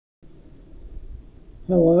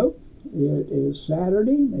Hello, it is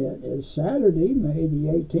Saturday. It is Saturday, May the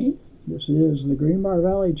 18th. This is the Greenbrier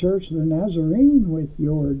Valley Church of the Nazarene with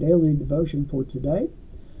your daily devotion for today.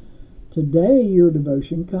 Today, your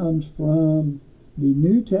devotion comes from the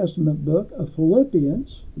New Testament book of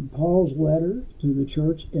Philippians, Paul's letter to the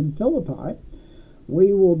church in Philippi.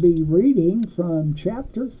 We will be reading from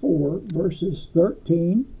chapter 4, verses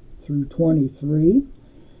 13 through 23.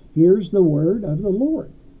 Here's the word of the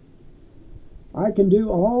Lord. I can do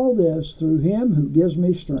all this through him who gives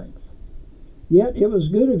me strength. Yet it was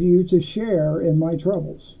good of you to share in my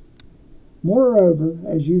troubles. Moreover,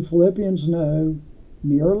 as you Philippians know, in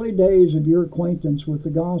the early days of your acquaintance with the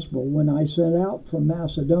gospel, when I set out from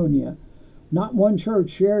Macedonia, not one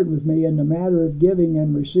church shared with me in the matter of giving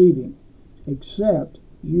and receiving, except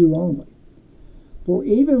you only. For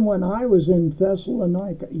even when I was in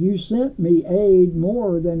Thessalonica, you sent me aid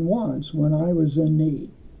more than once when I was in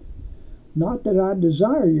need. Not that I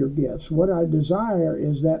desire your gifts. What I desire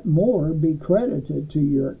is that more be credited to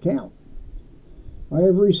your account. I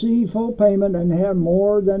have received full payment and have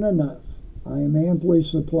more than enough. I am amply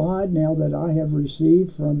supplied now that I have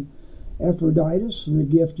received from Epaphroditus the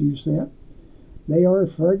gift you sent. They are a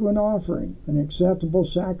fragrant offering, an acceptable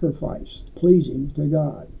sacrifice, pleasing to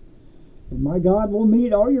God. And my God will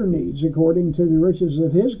meet all your needs according to the riches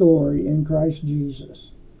of his glory in Christ Jesus.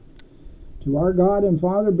 To our God and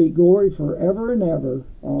Father be glory forever and ever.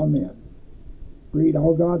 Amen. Greet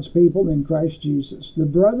all God's people in Christ Jesus. The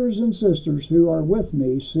brothers and sisters who are with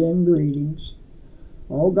me send greetings.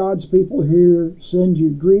 All God's people here send you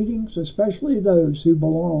greetings, especially those who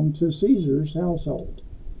belong to Caesar's household.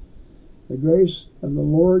 The grace of the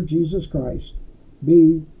Lord Jesus Christ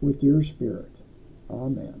be with your spirit.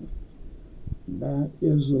 Amen. That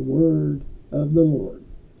is the word of the Lord.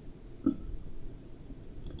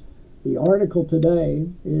 The article today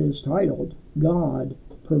is titled, God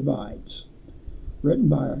Provides, written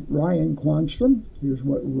by Ryan Quanstrom. Here's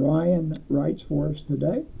what Ryan writes for us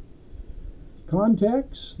today.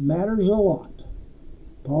 Context matters a lot.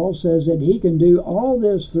 Paul says that he can do all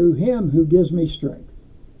this through him who gives me strength.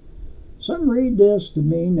 Some read this to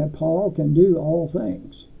mean that Paul can do all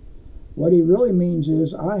things. What he really means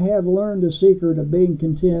is, I have learned the secret of being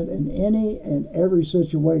content in any and every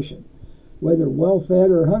situation, whether well-fed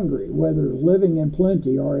or hungry, whether living in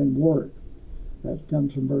plenty or in work. That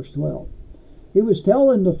comes from verse 12. He was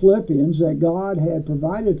telling the Philippians that God had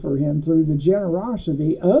provided for him through the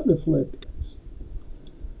generosity of the Philippians.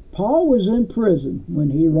 Paul was in prison when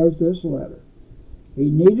he wrote this letter. He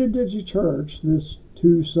needed the church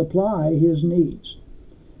to supply his needs,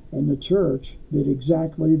 and the church did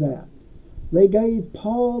exactly that. They gave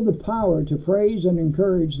Paul the power to praise and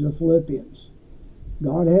encourage the Philippians.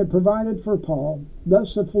 God had provided for Paul.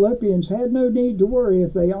 Thus the Philippians had no need to worry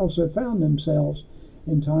if they also found themselves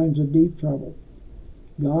in times of deep trouble.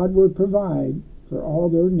 God would provide for all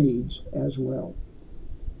their needs as well.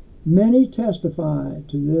 Many testify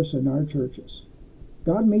to this in our churches.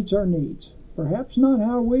 God meets our needs, perhaps not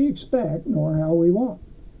how we expect nor how we want.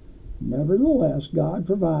 Nevertheless, God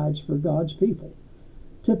provides for God's people,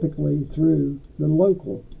 typically through the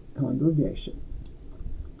local congregation.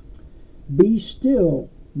 Be Still,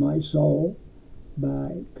 My Soul,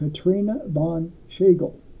 by Katrina von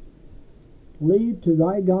Schlegel. Leave to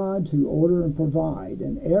thy God to order and provide,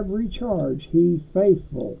 and every charge he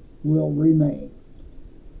faithful will remain.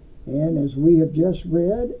 And as we have just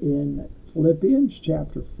read in Philippians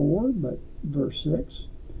chapter 4, but verse 6,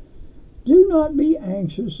 do not be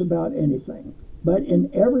anxious about anything, but in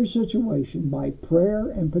every situation, by prayer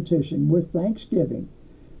and petition with thanksgiving,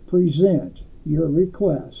 present your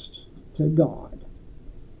requests to God.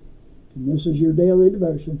 And this is your daily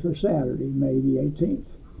devotion for Saturday, May the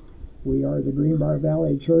 18th. We are the Greenbrier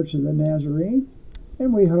Valley Church of the Nazarene,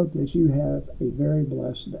 and we hope that you have a very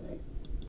blessed day.